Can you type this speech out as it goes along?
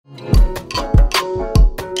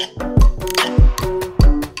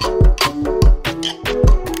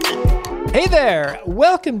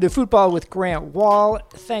Welcome to Football with Grant Wahl.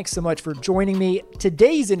 Thanks so much for joining me.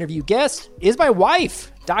 Today's interview guest is my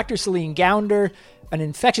wife, Dr. Celine Gounder, an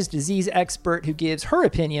infectious disease expert who gives her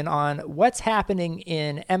opinion on what's happening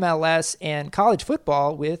in MLS and college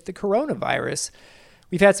football with the coronavirus.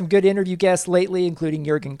 We've had some good interview guests lately, including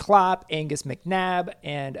Jurgen Klopp, Angus McNabb,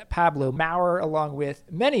 and Pablo Maurer, along with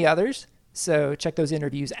many others. So check those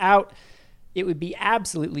interviews out. It would be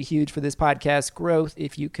absolutely huge for this podcast growth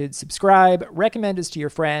if you could subscribe, recommend us to your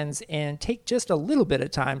friends, and take just a little bit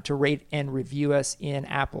of time to rate and review us in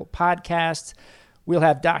Apple Podcasts. We'll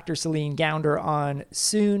have Dr. Celine Gounder on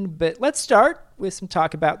soon, but let's start with some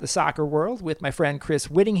talk about the soccer world with my friend Chris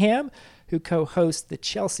Whittingham, who co-hosts the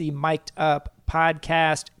Chelsea Mic'd Up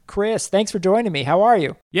podcast. Chris, thanks for joining me. How are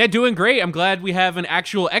you? Yeah, doing great. I'm glad we have an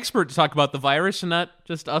actual expert to talk about the virus and not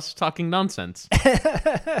just us talking nonsense.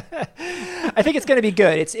 I think it's going to be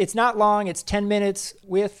good. It's not long. It's 10 minutes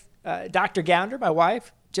with Dr. Gounder, my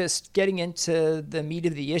wife, just getting into the meat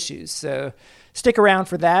of the issues. So stick around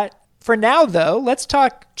for that. For now, though, let's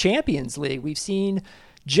talk Champions League. We've seen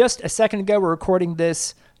just a second ago, we're recording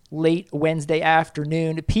this late Wednesday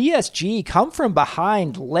afternoon, PSG come from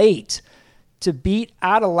behind late to beat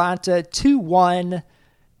Atalanta 2-1.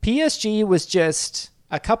 PSG was just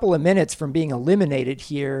a couple of minutes from being eliminated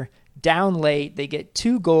here, down late. They get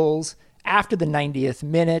 2 goals after the 90th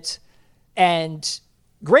minute. And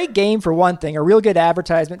great game for one thing, a real good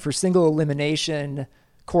advertisement for single elimination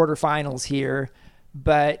quarterfinals here.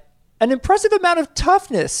 But an impressive amount of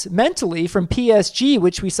toughness mentally from PSG,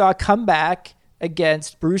 which we saw come back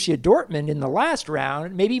against Borussia Dortmund in the last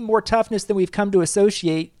round. Maybe more toughness than we've come to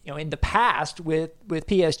associate, in the past with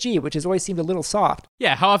PSG, which has always seemed a little soft.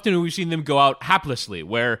 Yeah, how often have we seen them go out haplessly,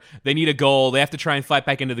 where they need a goal, they have to try and fight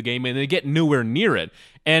back into the game, and they get nowhere near it.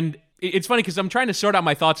 And it's funny because I'm trying to sort out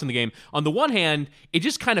my thoughts in the game. On the one hand, it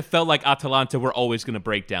just kind of felt like Atalanta were always going to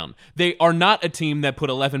break down. They are not a team that put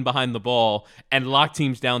 11 behind the ball and lock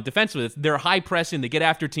teams down defensively. They're high pressing, they get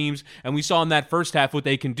after teams, and we saw in that first half what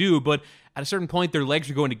they can do, but at a certain point, their legs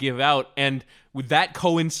are going to give out, and with that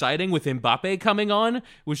coinciding with Mbappe coming on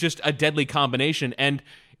was just a deadly combination. And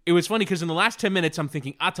it was funny because in the last 10 minutes, I'm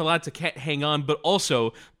thinking Atalanta can't hang on, but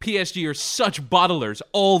also PSG are such bottlers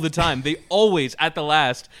all the time. They always, at the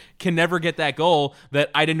last, can never get that goal that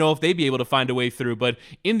I didn't know if they'd be able to find a way through. But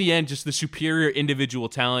in the end, just the superior individual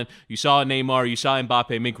talent. You saw Neymar, you saw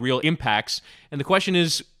Mbappe make real impacts. And the question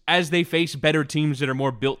is, as they face better teams that are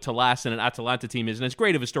more built to last than an Atalanta team is, and as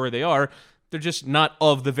great of a story they are, they're just not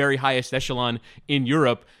of the very highest echelon in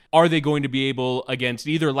Europe. Are they going to be able, against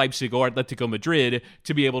either Leipzig or Atletico Madrid,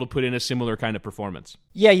 to be able to put in a similar kind of performance?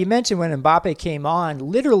 Yeah, you mentioned when Mbappe came on,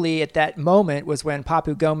 literally at that moment was when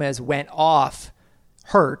Papu Gomez went off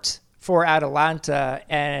hurt for Atalanta,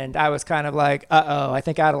 and I was kind of like, I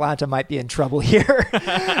think Atalanta might be in trouble here.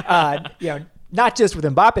 Not just with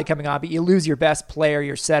Mbappe coming on, but you lose your best player,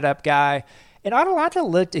 your setup guy. And Atalanta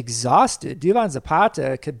looked exhausted. Duvan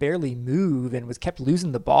Zapata could barely move and kept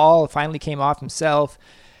losing the ball, finally came off himself.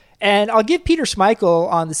 And I'll give Peter Schmeichel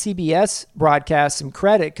on the CBS broadcast some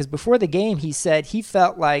credit, because before the game he said he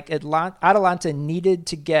felt like Atalanta needed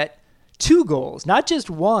to get 2 goals, not just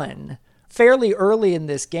 1, fairly early in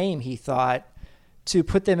this game, he thought, to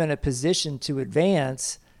put them in a position to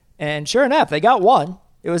advance. And sure enough, they got 1.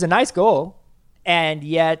 It was a nice goal. And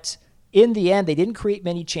yet, in the end, they didn't create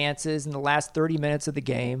many chances in the last 30 minutes of the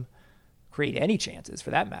game, create any chances for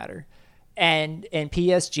that matter. And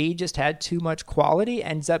PSG just had too much quality,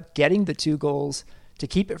 ends up getting the 2 goals to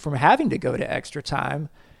keep it from having to go to extra time.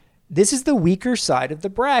 This is the weaker side of the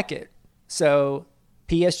bracket. So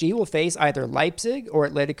PSG will face either Leipzig or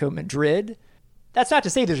Atletico Madrid. That's not to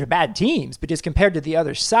say those are bad teams, but just compared to the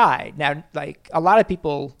other side. Now, like, a lot of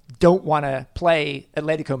people don't want to play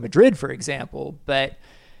Atletico Madrid, for example, but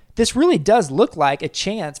this really does look like a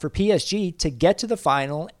chance for PSG to get to the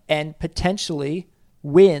final and potentially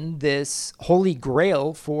win this holy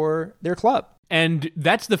grail for their club. And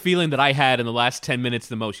that's the feeling that I had in the last 10 minutes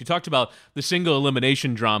the most. You talked about the single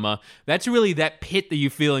elimination drama. That's really that pit that you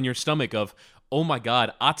feel in your stomach of, oh my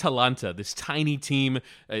God, Atalanta, this tiny team.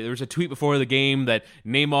 There was a tweet before the game that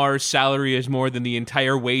Neymar's salary is more than the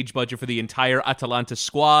entire wage budget for the entire Atalanta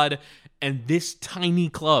squad. And this tiny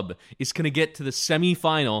club is going to get to the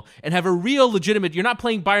semifinal and have a real legitimate, you're not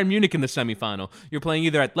playing Bayern Munich in the semifinal. You're playing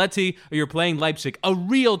either Atleti or you're playing Leipzig, a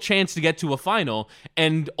real chance to get to a final.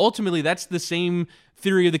 And ultimately, that's the same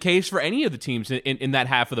theory of the case for any of the teams in that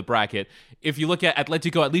half of the bracket. If you look at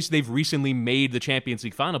Atletico, at least they've recently made the Champions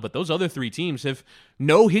League final, but those other three teams have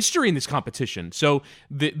no history in this competition. So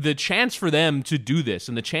the chance for them to do this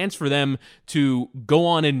and the chance for them to go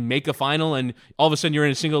on and make a final, and all of a sudden you're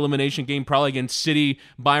in a single elimination game probably against City,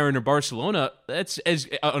 Bayern, or Barcelona, that's as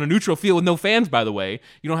on a neutral field with no fans, by the way.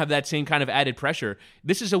 You don't have that same kind of added pressure.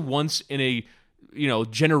 This is a once in a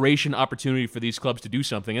generation opportunity for these clubs to do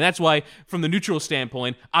something. And that's why, from the neutral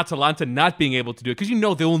standpoint, Atalanta not being able to do it,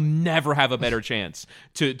 because they will never have a better chance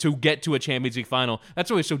to get to a Champions League final.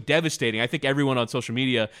 That's why it's so devastating. I think everyone on social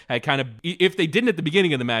media had kind of, if they didn't at the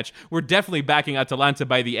beginning of the match, we're definitely backing Atalanta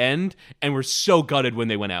by the end, and we're so gutted when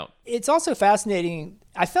they went out. It's also fascinating.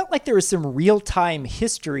 I felt like there was some real-time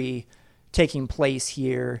history taking place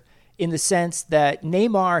here, in the sense that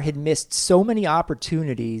Neymar had missed so many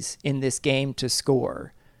opportunities in this game to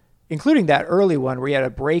score, including that early one where he had a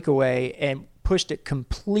breakaway and pushed it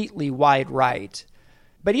completely wide right.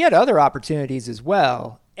 But he had other opportunities as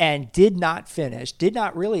well and did not finish, did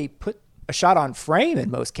not really put a shot on frame in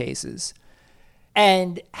most cases.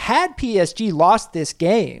 And had PSG lost this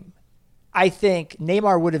game, I think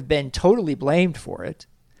Neymar would have been totally blamed for it.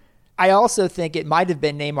 I also think it might have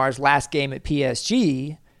been Neymar's last game at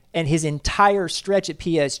PSG, and his entire stretch at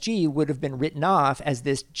PSG would have been written off as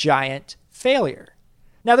this giant failure.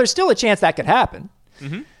 Now, there's still a chance that could happen.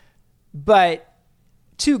 Mm-hmm. But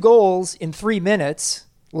 2 goals in 3 minutes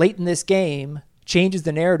late in this game changes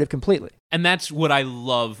the narrative completely. And that's what I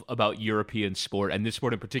love about European sport, and this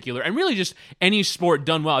sport in particular, and really just any sport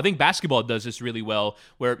done well. I think basketball does this really well,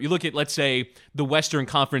 where you look at, let's say, the Western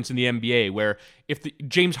Conference in the NBA, where if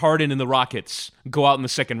James Harden and the Rockets go out in the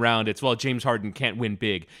second round, it's, well, James Harden can't win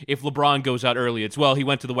big. If LeBron goes out early, it's, well, he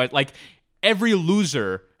went to the West. Like, every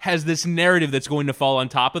loser has this narrative that's going to fall on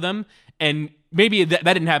top of them, and maybe that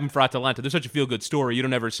didn't happen for Atalanta. There's such a feel-good story. You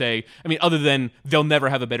don't ever say, other than they'll never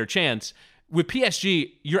have a better chance. With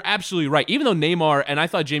PSG, you're absolutely right. Even though Neymar, and I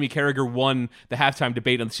thought Jamie Carragher won the halftime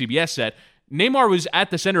debate on the CBS set, Neymar was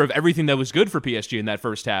at the center of everything that was good for PSG in that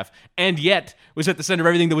first half, and yet was at the center of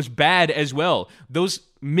everything that was bad as well. Those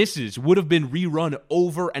misses would have been rerun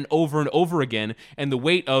over and over and over again, and the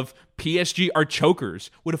weight of PSG are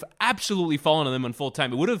chokers would have absolutely fallen on them in full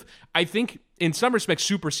time. It would have, I think, in some respects,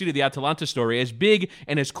 superseded the Atalanta story. As big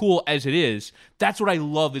and as cool as it is, that's what I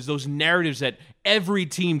love, is those narratives that every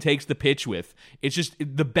team takes the pitch with. It's just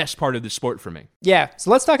the best part of the sport for me. Yeah,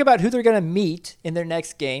 so let's talk about who they're going to meet in their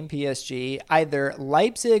next game, PSG, either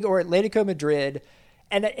Leipzig or Atletico Madrid.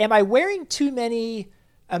 And am I wearing too many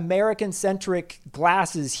American-centric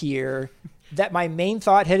glasses here that my main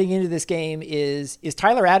thought heading into this game is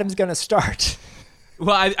Tyler Adams going to start?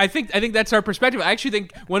 Well, I think that's our perspective. I actually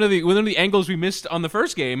think one of the angles we missed on the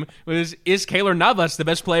first game was, is Keylor Navas the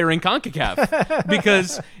best player in CONCACAF?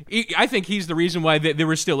 Because I think he's the reason why they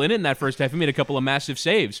were still in that first half. He made a couple of massive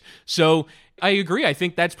saves. So I agree. I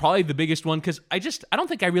think that's probably the biggest one, because I don't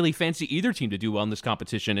think I really fancy either team to do well in this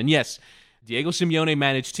competition. And yes, Diego Simeone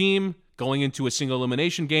managed team. Going into a single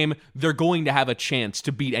elimination game, they're going to have a chance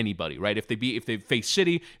to beat anybody, right? If they face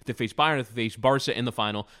City, if they face Bayern, if they face Barca in the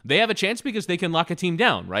final, they have a chance because they can lock a team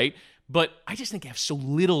down, right? But I just think they have so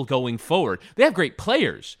little going forward. They have great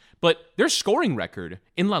players, but their scoring record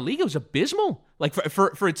in La Liga is abysmal. Like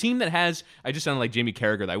for a team that has, I just sounded like Jamie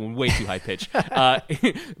Carragher. That went way too high pitch.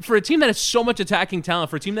 For a team that has so much attacking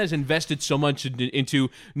talent, for a team that has invested so much into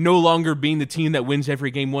no longer being the team that wins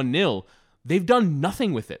every game 1-0, they've done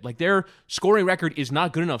nothing with it. Like, their scoring record is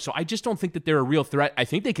not good enough. So I just don't think that they're a real threat. I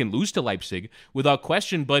think they can lose to Leipzig without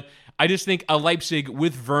question, but I just think a Leipzig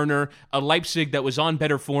with Werner, a Leipzig that was on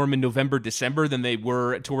better form in November, December than they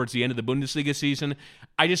were towards the end of the Bundesliga season,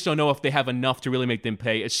 I just don't know if they have enough to really make them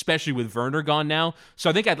pay, especially with Werner gone now. So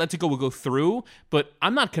I think Atletico will go through, but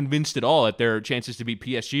I'm not convinced at all at their chances to beat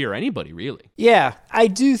PSG or anybody, really. Yeah, I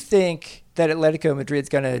do think that Atletico Madrid's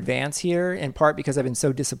going to advance here, in part because I've been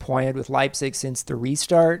so disappointed with Leipzig since the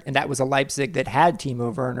restart, and that was a Leipzig that had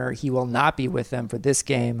Timo Werner. He will not be with them for this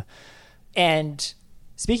game. And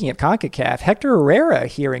speaking of CONCACAF, Hector Herrera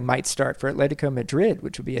hearing might start for Atletico Madrid,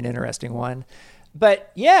 which would be an interesting one.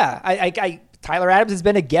 But yeah, Tyler Adams has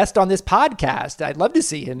been a guest on this podcast. I'd love to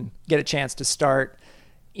see him get a chance to start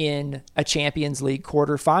in a Champions League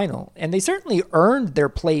quarterfinal. And they certainly earned their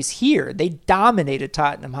place here. They dominated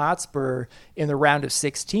Tottenham Hotspur in the round of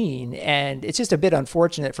 16. And it's just a bit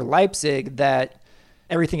unfortunate for Leipzig that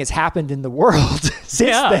everything has happened in the world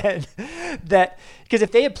since then. Because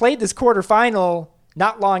if they had played this quarterfinal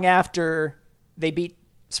not long after they beat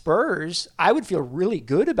Spurs, I would feel really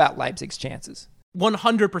good about Leipzig's chances.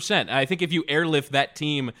 100%. I think if you airlift that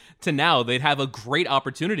team to now, they'd have a great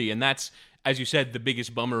opportunity. And that's, as you said, the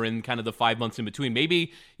biggest bummer in kind of the 5 months in between.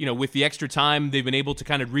 Maybe, with the extra time, they've been able to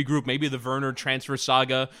kind of regroup. Maybe the Werner transfer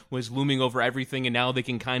saga was looming over everything, and now they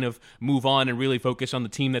can kind of move on and really focus on the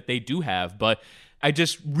team that they do have. But I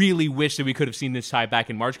just really wish that we could have seen this tie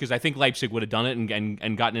back in March, because I think Leipzig would have done it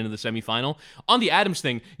and gotten into the semifinal. On the Adams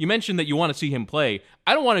thing, you mentioned that you want to see him play.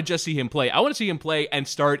 I don't want to just see him play. I want to see him play and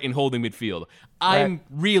start in holding midfield. I'm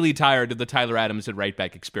really tired of the Tyler Adams at right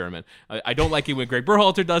back experiment. I don't like it when Greg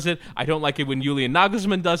Berhalter does it. I don't like it when Julian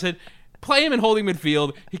Nagelsmann does it. Play him in holding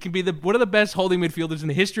midfield. He can be one of the best holding midfielders in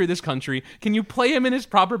the history of this country. Can you play him in his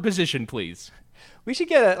proper position, please? We should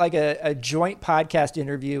get a joint podcast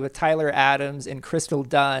interview with Tyler Adams and Crystal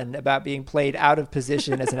Dunn about being played out of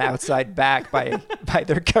position as an outside back by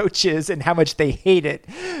their coaches and how much they hate it.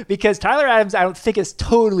 Because Tyler Adams, I don't think, has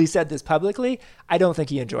totally said this publicly. I don't think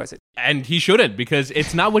he enjoys it. And he shouldn't, because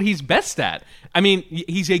it's not what he's best at. I mean,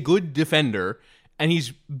 he's a good defender, and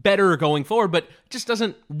he's better going forward, but just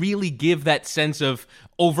doesn't really give that sense of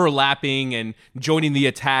overlapping and joining the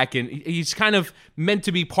attack, and he's kind of meant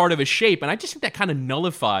to be part of a shape, and I just think that kind of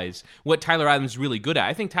nullifies what Tyler Adams is really good at.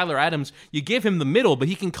 I think Tyler Adams, you give him the middle, but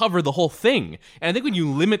he can cover the whole thing, and I think when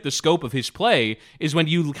you limit the scope of his play is when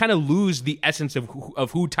you kind of lose the essence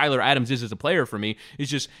of who Tyler Adams is as a player. For me, is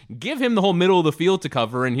just give him the whole middle of the field to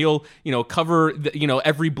cover, and he'll cover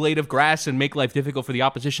every blade of grass and make life difficult for the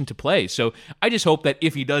opposition to play. So I just hope that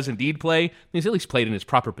if he does indeed play, he's at least played in his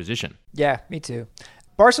proper position. Yeah, me too.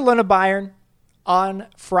 Barcelona-Bayern on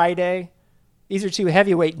Friday. These are two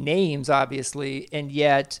heavyweight names, obviously, and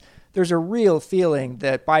yet there's a real feeling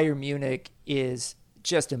that Bayern Munich is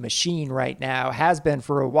just a machine right now, has been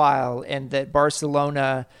for a while, and that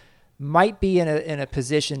Barcelona might be in a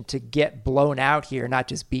position to get blown out here, not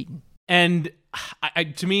just beaten. And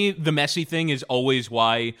to me, the Messi thing is always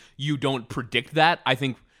why you don't predict that. I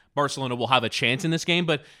think Barcelona will have a chance in this game,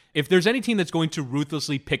 but if there's any team that's going to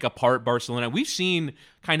ruthlessly pick apart Barcelona, we've seen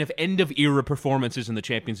kind of end-of-era performances in the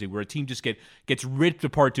Champions League where a team just gets ripped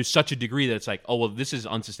apart to such a degree that it's like, oh, well, this is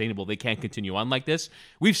unsustainable. They can't continue on like this.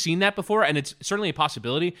 We've seen that before, and it's certainly a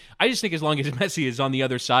possibility. I just think as long as Messi is on the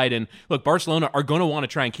other side, and look, Barcelona are going to want to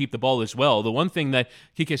try and keep the ball as well. The one thing that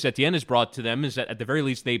Quique Setien has brought to them is that at the very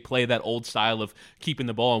least they play that old style of keeping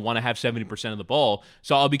the ball and want to have 70% of the ball.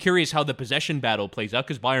 So I'll be curious how the possession battle plays out,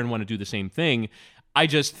 because Bayern want to do the same thing. I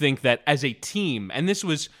just think that as a team, and this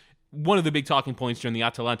was one of the big talking points during the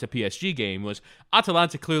Atalanta-PSG game, was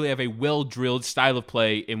Atalanta clearly have a well-drilled style of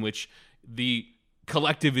play in which the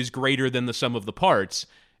collective is greater than the sum of the parts,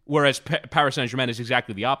 whereas Paris Saint-Germain is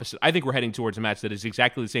exactly the opposite. I think we're heading towards a match that is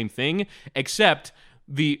exactly the same thing, except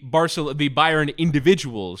the Bayern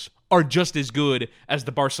individuals are just as good as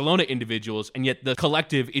the Barcelona individuals, and yet the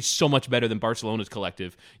collective is so much better than Barcelona's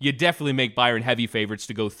collective. You definitely make Bayern heavy favorites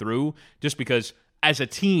to go through, just because as a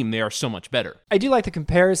team, they are so much better. I do like the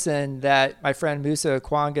comparison that my friend Musa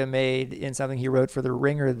Okwonga made in something he wrote for The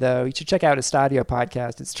Ringer, though. You should check out his Stadio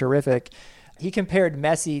podcast. It's terrific. He compared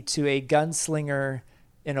Messi to a gunslinger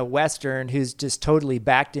in a Western who's just totally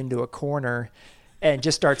backed into a corner and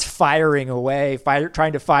just starts firing away,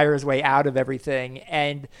 trying to fire his way out of everything.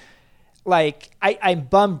 And I'm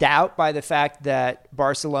bummed out by the fact that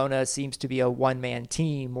Barcelona seems to be a one-man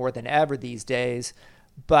team more than ever these days,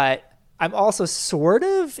 but I'm also sort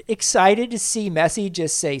of excited to see Messi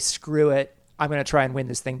just say, screw it, I'm going to try and win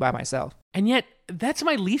this thing by myself. And yet, that's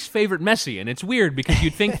my least favorite Messi, and it's weird because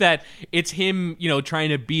you'd think that it's him, trying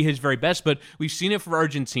to be his very best, but we've seen it for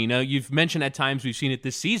Argentina. You've mentioned at times we've seen it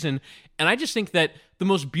this season, and I just think that the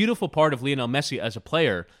most beautiful part of Lionel Messi as a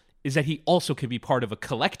player is that he also can be part of a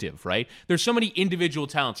collective, right? There's so many individual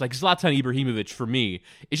talents, like Zlatan Ibrahimovic, for me,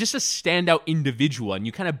 is just a standout individual, and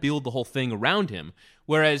you kind of build the whole thing around him.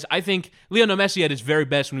 Whereas I think Lionel Messi at his very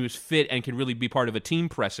best when he was fit and can really be part of a team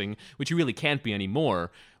pressing, which he really can't be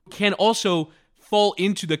anymore, can also fall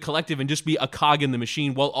into the collective and just be a cog in the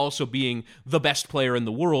machine while also being the best player in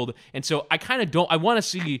the world. And so I want to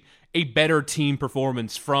see a better team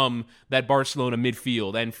performance from that Barcelona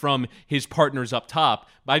midfield and from his partners up top,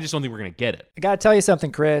 but I just don't think we're going to get it. I got to tell you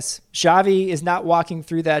something, Chris. Xavi is not walking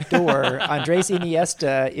through that door. Andres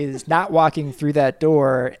Iniesta is not walking through that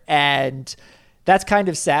door, and that's kind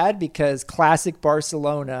of sad because classic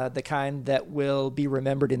Barcelona, the kind that will be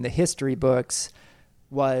remembered in the history books,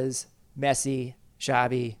 was Messi,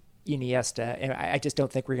 Xavi, Iniesta, and I just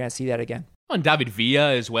don't think we're going to see that again. And David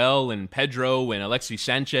Villa as well, and Pedro, and Alexis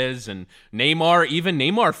Sanchez, and Neymar. Even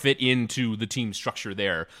Neymar fit into the team structure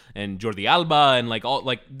there, and Jordi Alba,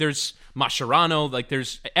 and there's Mascherano,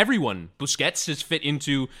 there's everyone. Busquets has fit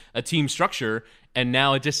into a team structure, and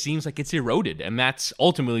now it just seems like it's eroded, and that's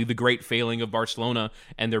ultimately the great failing of Barcelona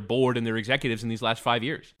and their board and their executives in these last 5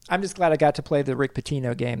 years. I'm just glad I got to play the Rick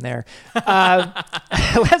Pitino game there.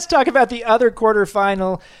 Let's talk about the other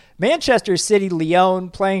quarterfinal. Manchester City, Lyon,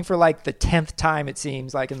 playing for like the 10th time, it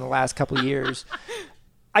seems like, in the last couple of years.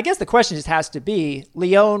 I guess the question just has to be,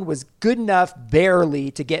 Lyon was good enough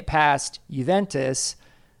barely to get past Juventus.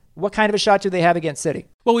 What kind of a shot do they have against City?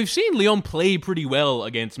 Well, we've seen Lyon play pretty well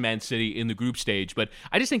against Man City in the group stage, but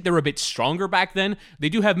I just think they're a bit stronger back then. They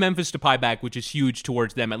do have Memphis Depay back, which is huge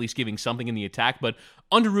towards them, at least giving something in the attack, but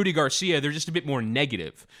under Rudy Garcia, they're just a bit more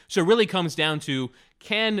negative. So it really comes down to,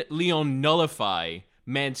 can Lyon nullify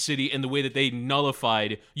Man City in the way that they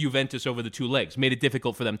nullified Juventus over the two legs, made it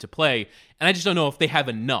difficult for them to play. And I just don't know if they have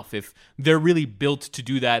enough, if they're really built to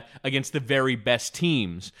do that against the very best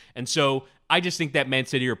teams. And so I just think that Man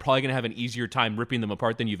City are probably going to have an easier time ripping them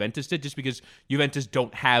apart than Juventus did, just because Juventus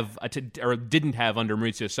don't have, or didn't have under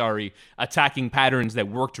Maurizio Sarri, attacking patterns that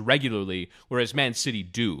worked regularly, whereas Man City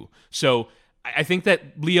do. So I think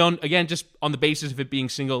that Lyon, again, just on the basis of it being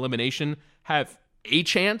single elimination, have a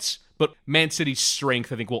chance, but Man City's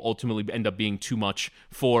strength, I think, will ultimately end up being too much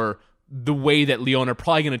for the way that Lyon are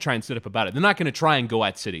probably going to try and set up about it. They're not going to try and go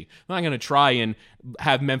at City. They're not going to try and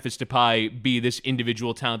have Memphis Depay be this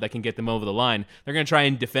individual talent that can get them over the line. They're going to try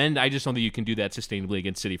and defend. I just don't think you can do that sustainably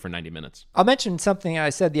against City for 90 minutes. I'll mention something I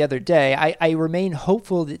said the other day. I remain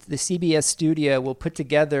hopeful that the CBS studio will put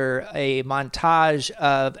together a montage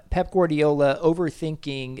of Pep Guardiola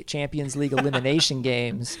overthinking Champions League elimination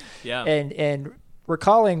games and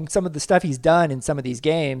recalling some of the stuff he's done in some of these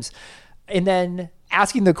games, and then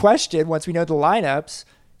asking the question, once we know the lineups,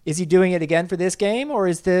 is he doing it again for this game, or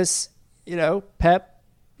is this, Pep,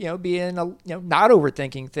 being, not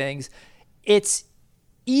overthinking things? It's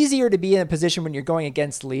easier to be in a position when you're going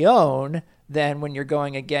against Lyon than when you're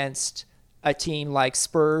going against a team like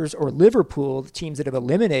Spurs or Liverpool, the teams that have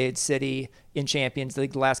eliminated City in Champions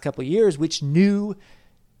League the last couple of years, which knew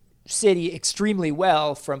City extremely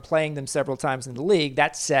well from playing them several times in the league.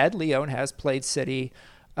 That said, Lyon has played City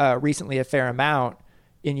recently a fair amount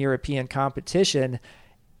in European competition.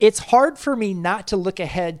 It's hard for me not to look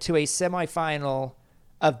ahead to a semifinal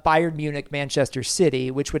of Bayern Munich, Manchester City,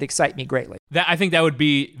 which would excite me greatly. I think that would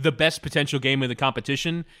be the best potential game of the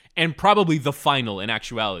competition and probably the final in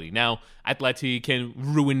actuality. Now, Atleti can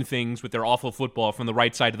ruin things with their awful football from the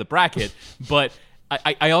right side of the bracket, but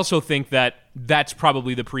I also think that that's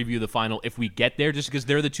probably the preview of the final if we get there, just because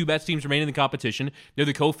they're the two best teams remaining in the competition. They're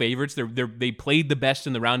the co-favorites. They played the best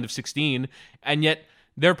in the round of 16, and yet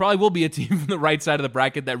there probably will be a team from the right side of the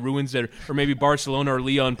bracket that ruins it, or maybe Barcelona or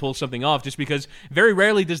Lyon pulls something off, just because very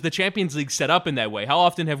rarely does the Champions League set up in that way. How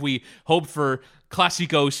often have we hoped for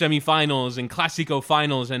Classico semifinals and Classico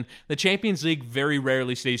finals, and the Champions League very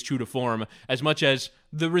rarely stays true to form, as much as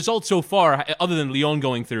the results so far, other than Lyon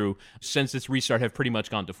going through since its restart, have pretty much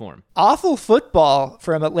gone to form. Awful football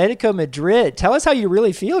from Atletico Madrid. Tell us how you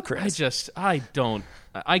really feel, Chris. I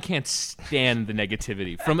can't stand the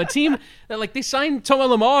negativity from a team that, they signed Thomas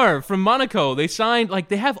Lemar from Monaco.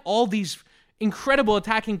 They have all these incredible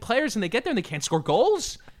attacking players, and they get there and they can't score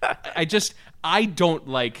goals. I don't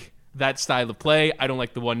like that style of play. I don't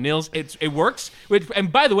like the 1-0s. It works.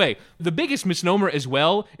 And by the way, the biggest misnomer as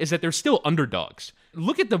well is that they're still underdogs.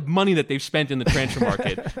 Look at the money that they've spent in the transfer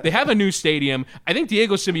market. They have a new stadium. I think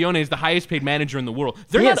Diego Simeone is the highest paid manager in the world.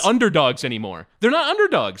 They're not underdogs anymore. They're not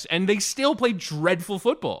underdogs, and they still play dreadful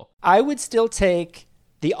football. I would still take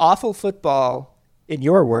the awful football, in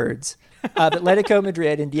your words, of Atletico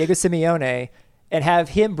Madrid and Diego Simeone and have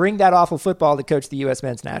him bring that awful football to coach the U.S.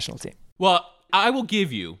 men's national team. Well, I will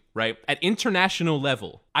give you, at international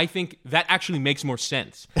level, I think that actually makes more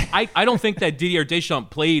sense. I don't think that Didier Deschamps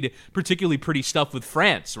played particularly pretty stuff with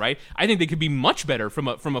France, right? I think they could be much better from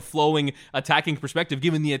a flowing attacking perspective,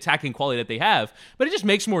 given the attacking quality that they have. But it just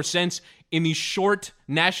makes more sense in these short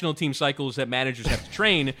national team cycles that managers have to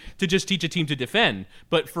train to just teach a team to defend.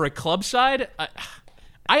 But for a club side,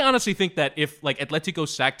 I honestly think that if Atletico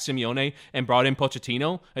sacked Simeone and brought in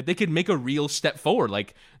Pochettino, they could make a real step forward.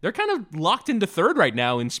 They're kind of locked into third right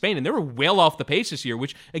now in Spain, and they were well off the pace this year,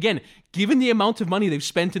 which, again, given the amount of money they've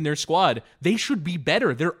spent in their squad, they should be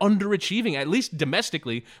better. They're underachieving, at least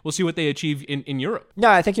domestically. We'll see what they achieve in Europe. No,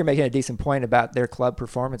 I think you're making a decent point about their club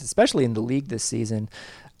performance, especially in the league this season.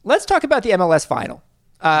 Let's talk about the MLS final.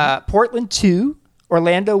 Portland 2,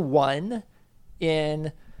 Orlando 1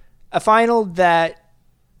 in a final that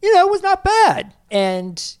was not bad.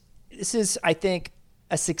 And this is, I think,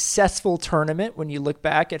 a successful tournament when you look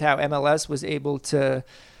back at how MLS was able to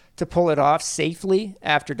pull it off safely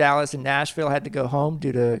after Dallas and Nashville had to go home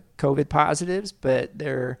due to COVID positives. But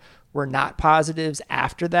they're were not positives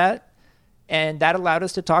after that. And that allowed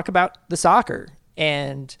us to talk about the soccer.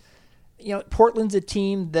 And, Portland's a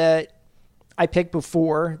team that I picked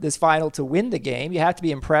before this final to win the game. You have to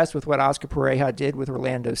be impressed with what Oscar Pareja did with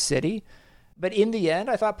Orlando City. But in the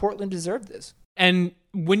end, I thought Portland deserved this. And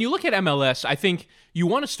when you look at MLS, I think you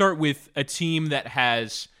want to start with a team that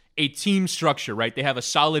has a team structure, right? They have a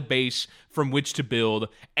solid base from which to build,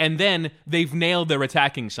 and then they've nailed their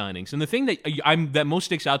attacking signings. And the thing that most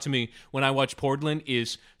sticks out to me when I watch Portland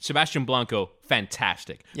is Sebastian Blanco,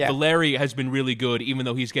 fantastic. Yeah. Valeri has been really good, even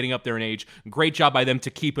though he's getting up there in age. Great job by them to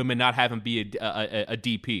keep him and not have him be a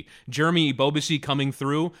DP. Jeremy Ebobisse coming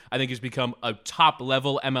through, I think, has become a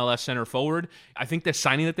top-level MLS center forward. I think the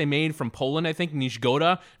signing that they made from Poland,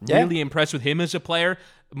 Nishgoda, really impressed with him as a player.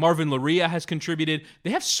 Marvin Loria has contributed.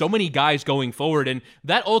 They have so many guys going forward, and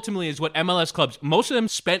that ultimately is what MLS clubs, most of them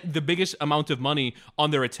spent the biggest amount of money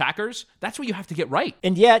on their attackers. That's what you have to get right.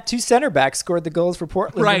 And yet, 2 center backs scored the goals for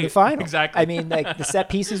Portland in the final. Exactly. I mean, the set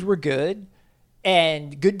pieces were good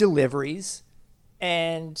and good deliveries.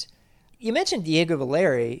 And you mentioned Diego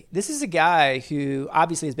Valeri. This is a guy who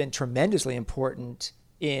obviously has been tremendously important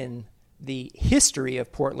in the history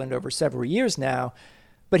of Portland over several years now.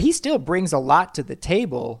 But he still brings a lot to the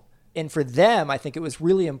table. And for them, I think it was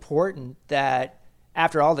really important that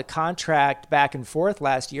after all the contract back and forth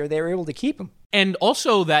last year, they were able to keep him. And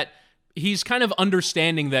also that he's kind of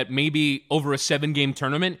understanding that maybe over a 7-game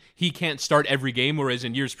tournament, he can't start every game, whereas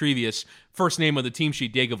in years previous, first name on the team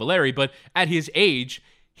sheet, Diego Valeri. But at his age,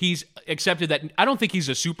 he's accepted that. I don't think he's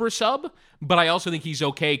a super sub, but I also think he's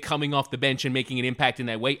okay coming off the bench and making an impact in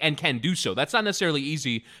that way, and can do so. That's not necessarily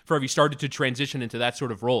easy for if he started to transition into that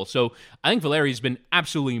sort of role. So I think Valeri's been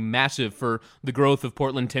absolutely massive for the growth of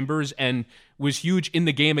Portland Timbers, and was huge in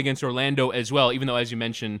the game against Orlando as well, even though, as you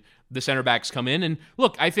mentioned, the center backs come in. And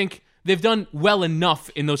look, I think they've done well enough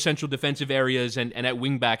in those central defensive areas and at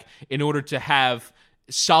wingback in order to have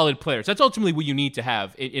solid players. That's ultimately what you need to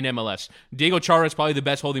have in MLS. Diego Chara is probably the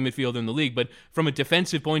best holding midfielder in the league, but from a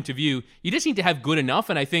defensive point of view, you just need to have good enough,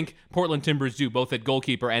 and I think Portland Timbers do, both at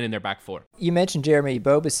goalkeeper and in their back four. You mentioned Jeremy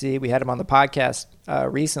Ebobisse. We had him on the podcast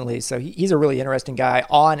recently, so he's a really interesting guy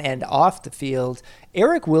on and off the field.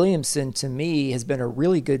 Eric Williamson, to me, has been a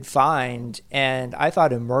really good find, and I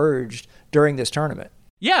thought emerged during this tournament.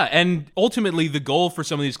 Yeah, and ultimately the goal for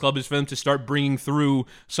some of these clubs is for them to start bringing through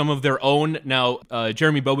some of their own. Now,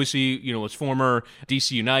 Jeremy Ebobisse, was former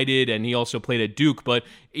DC United, and he also played at Duke, but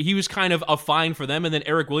he was kind of a find for them. And then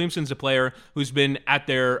Eric Williamson's a player who's been at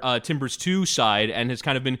their Timbers 2 side and has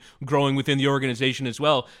kind of been growing within the organization as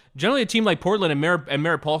well. Generally, a team like Portland and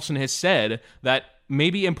Merritt Paulson has said that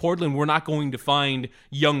maybe in Portland, we're not going to find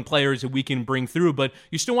young players that we can bring through, but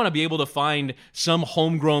you still want to be able to find some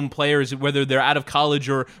homegrown players, whether they're out of college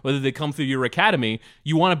or whether they come through your academy.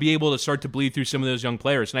 You want to be able to start to bleed through some of those young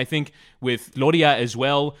players. And I think with Loria as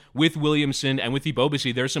well, with Williamson and with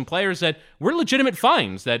Ebobisse, there's some players that were legitimate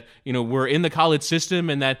finds that, were in the college system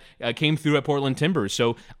and that came through at Portland Timbers.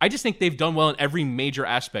 So I just think they've done well in every major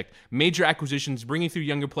aspect. Major acquisitions, bringing through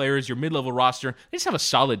younger players, your mid-level roster. They just have a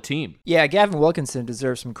solid team. Yeah, Gavin Wilkinson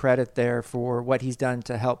deserves some credit there for what he's done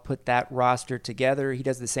to help put that roster together. He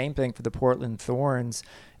does the same thing for the Portland Thorns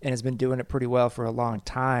and has been doing it pretty well for a long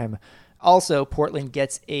time. Also, Portland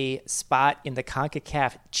gets a spot in the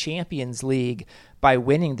CONCACAF Champions League by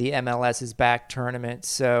winning the MLS's back tournament.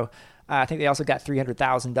 So I think they also got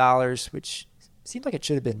 $300,000, which seemed like it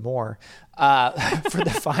should have been more for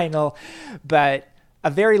the final. But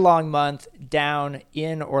a very long month down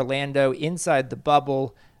in Orlando, inside the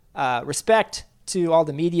bubble. Respect to all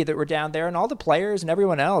the media that were down there and all the players and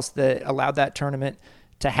everyone else that allowed that tournament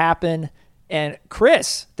to happen. And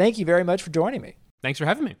Chris, thank you very much for joining me. Thanks for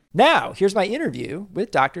having me. Now, here's my interview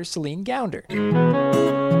with Dr. Celine Gounder.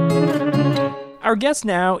 Our guest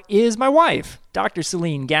now is my wife, Dr.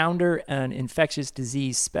 Celine Gounder, an infectious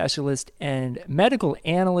disease specialist and medical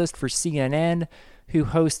analyst for CNN, who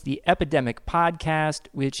hosts the Epidemic Podcast,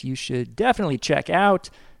 which you should definitely check out.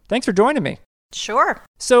 Thanks for joining me. Sure.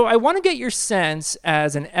 So I want to get your sense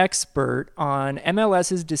as an expert on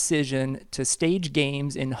MLS's decision to stage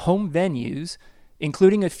games in home venues,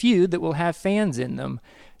 including a few that will have fans in them.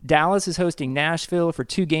 Dallas is hosting Nashville for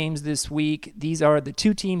 2 games this week. These are the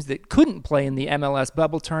 2 teams that couldn't play in the MLS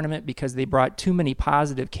bubble tournament because they brought too many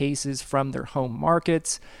positive cases from their home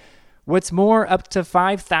markets. What's more, up to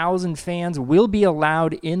 5,000 fans will be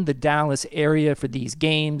allowed in the Dallas area for these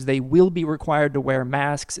games. They will be required to wear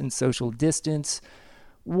masks and social distance.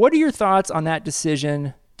 What are your thoughts on that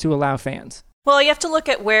decision to allow fans? Well, you have to look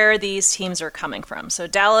at where these teams are coming from. So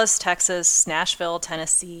Dallas, Texas, Nashville,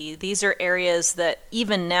 Tennessee, these are areas that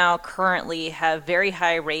even now currently have very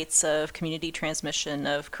high rates of community transmission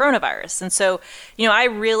of coronavirus. And so, I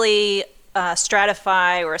really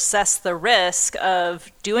stratify or assess the risk of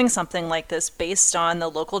doing something like this based on the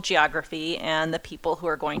local geography and the people who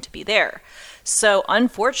are going to be there. So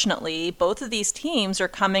unfortunately, both of these teams are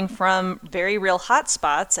coming from very real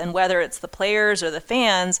hotspots, and whether it's the players or the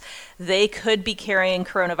fans, they could be carrying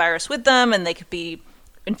coronavirus with them and they could be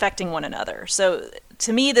infecting one another. So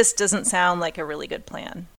to me, this doesn't sound like a really good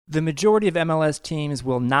plan. The majority of MLS teams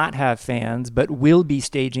will not have fans, but will be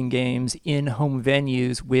staging games in home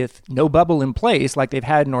venues with no bubble in place like they've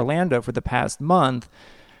had in Orlando for the past month.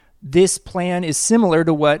 This plan is similar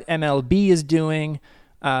to what MLB is doing,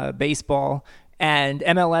 baseball, and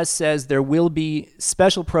MLS says there will be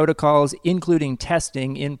special protocols, including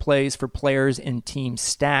testing, in place for players and team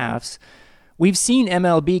staffs. We've seen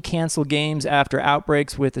MLB cancel games after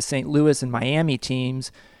outbreaks with the St. Louis and Miami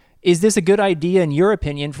teams. Is this a good idea, in your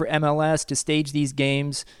opinion, for MLS to stage these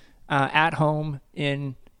games at home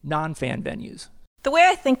in non-fan venues? The way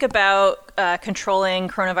I think about controlling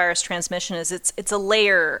coronavirus transmission is it's a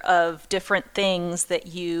layer of different things that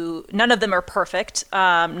none of them are perfect.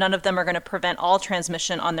 None of them are going to prevent all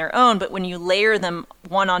transmission on their own, but when you layer them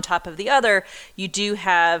one on top of the other, you do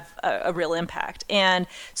have a real impact. And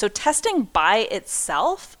so testing by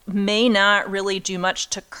itself may not really do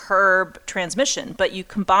much to curb transmission, but you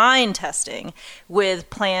combine testing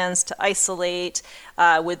with plans to isolate,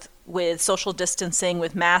 with social distancing,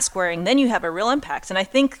 with mask wearing, then you have a real impact. And I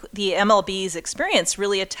think the MLB's experience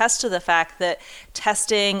really attests to the fact that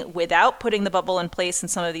testing without putting the bubble in place and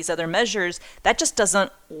some of these other measures, that just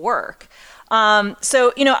doesn't work.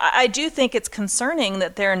 So, I do think it's concerning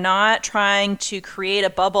that they're not trying to create a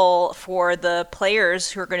bubble for the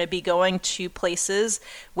players who are going to be going to places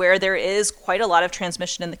where there is quite a lot of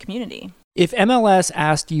transmission in the community. If MLS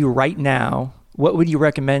asked you right now, what would you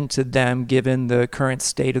recommend to them given the current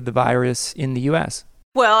state of the virus in the U.S.?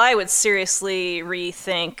 Well, I would seriously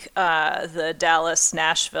rethink the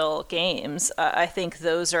Dallas-Nashville games. I think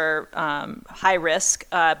those are high risk.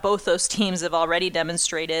 Both those teams have already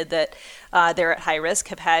demonstrated that they're at high risk,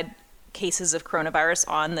 have had cases of coronavirus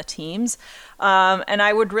on the teams. And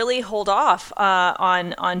I would really hold off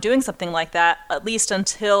on doing something like that, at least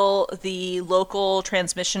until the local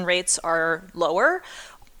transmission rates are lower,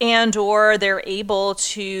 and or they're able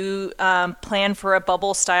to plan for a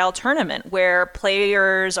bubble-style tournament where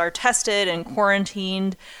players are tested and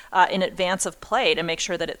quarantined in advance of play to make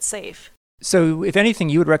sure that it's safe. So if anything,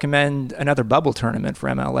 you would recommend another bubble tournament for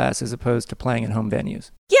MLS as opposed to playing in home venues?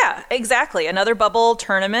 Yeah, exactly. Another bubble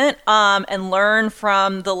tournament, and learn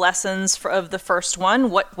from the lessons of the first one,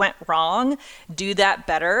 what went wrong, do that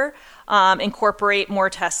better. Incorporate more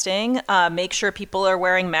testing, make sure people are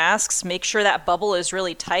wearing masks, make sure that bubble is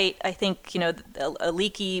really tight. I think, a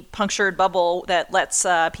leaky, punctured bubble that lets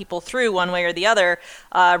people through one way or the other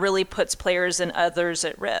really puts players and others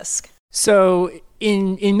at risk. So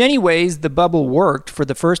in many ways, the bubble worked for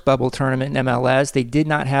the first bubble tournament in MLS. They did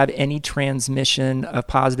not have any transmission of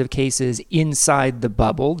positive cases inside the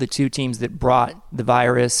bubble. The two teams that brought the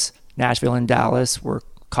virus, Nashville and Dallas, were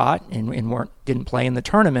caught and didn't play in the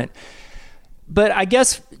tournament. But I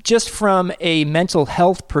guess just from a mental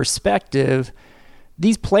health perspective,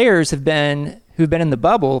 these players who've been in the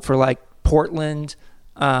bubble for like Portland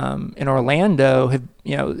and Orlando have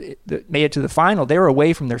made it to the final. They were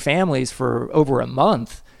away from their families for over a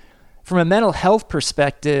month. From a mental health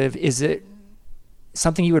perspective, is it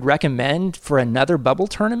something you would recommend for another bubble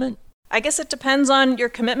tournament? I guess it depends on your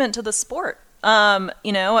commitment to the sport.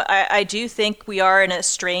 I do think we are in a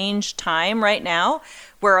strange time right now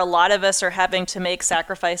where a lot of us are having to make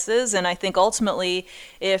sacrifices. And I think ultimately,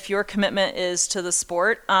 if your commitment is to the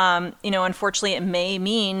sport, unfortunately, it may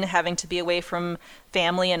mean having to be away from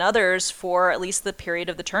family and others for at least the period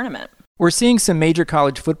of the tournament. We're seeing some major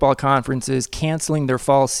college football conferences canceling their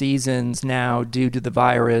fall seasons now due to the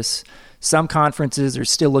virus. Some conferences are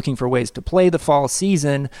still looking for ways to play the fall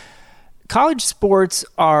season. College sports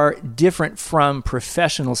are different from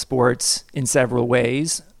professional sports in several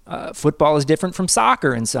ways. Football is different from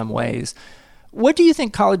soccer in some ways. What do you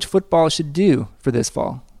think college football should do for this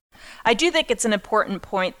fall? I do think it's an important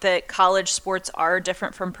point that college sports are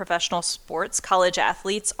different from professional sports. College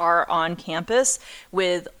athletes are on campus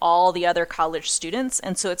with all the other college students.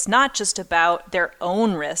 And so it's not just about their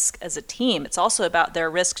own risk as a team. It's also about their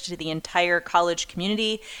risk to the entire college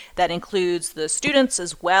community. That includes the students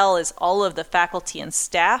as well as all of the faculty and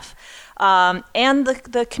staff. and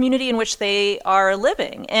the community in which they are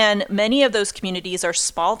living. And many of those communities are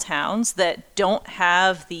small towns that don't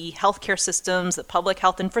have the healthcare systems, the public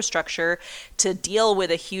health infrastructure to deal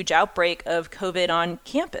with a huge outbreak of COVID on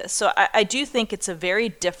campus. So I do think it's a very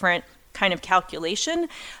different kind of calculation,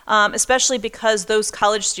 especially because those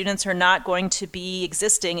college students are not going to be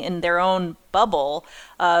existing in their own bubble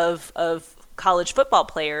of college football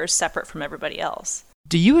players separate from everybody else.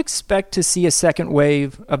 Do you expect to see a second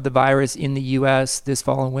wave of the virus in the U.S. this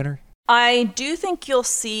fall and winter? I do think you'll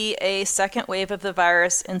see a second wave of the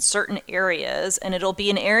virus in certain areas, and it'll be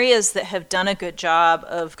in areas that have done a good job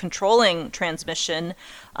of controlling transmission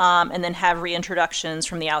and then have reintroductions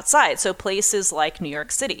from the outside. So places like New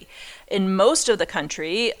York City. In most of the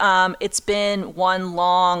country, it's been one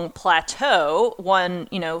long plateau, one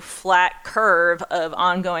flat curve of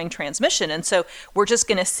ongoing transmission. And so we're just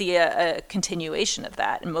going to see a continuation of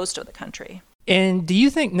that in most of the country. And do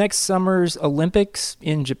you think next summer's Olympics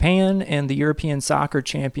in Japan and the European Soccer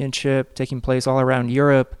Championship taking place all around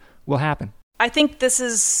Europe will happen? I think this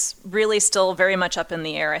is really still very much up in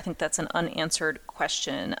the air. I think that's an unanswered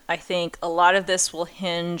question. I think a lot of this will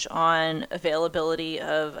hinge on availability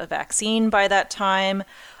of a vaccine by that time.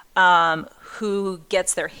 Who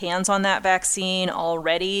gets their hands on that vaccine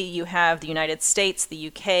already? You have the United States, the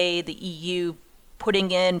UK, the EU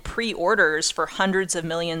putting in pre-orders for hundreds of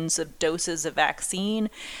millions of doses of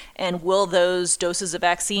vaccine, and will those doses of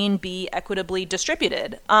vaccine be equitably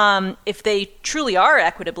distributed? If they truly are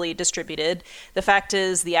equitably distributed, the fact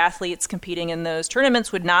is the athletes competing in those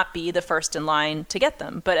tournaments would not be the first in line to get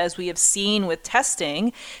them. But as we have seen with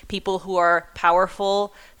testing, people who are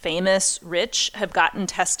powerful, famous, rich have gotten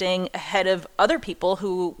testing ahead of other people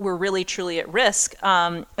who were really, truly at risk.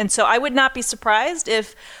 And so I would not be surprised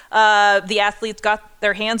if the athletes got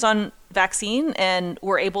their hands on vaccine and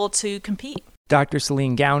were able to compete. Dr.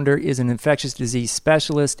 Celine Gounder is an infectious disease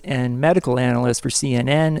specialist and medical analyst for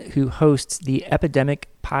CNN who hosts the Epidemic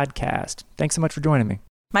Podcast. Thanks so much for joining me.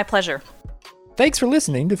 My pleasure. Thanks for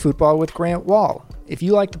listening to Football with Grant Wahl. If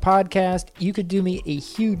you like the podcast, you could do me a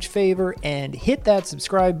huge favor and hit that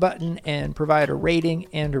subscribe button and provide a rating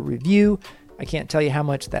and a review. I can't tell you how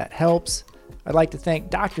much that helps. I'd like to thank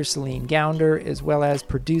Dr. Celine Gounder as well as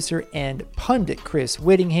producer and pundit Chris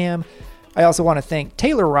Whittingham. I also want to thank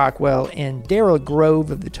Taylor Rockwell and Daryl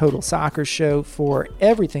Grove of the Total Soccer Show for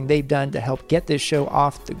everything they've done to help get this show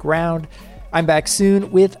off the ground. I'm back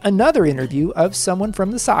soon with another interview of someone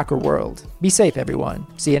from the soccer world. Be safe, everyone.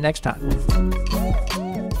 See you next time.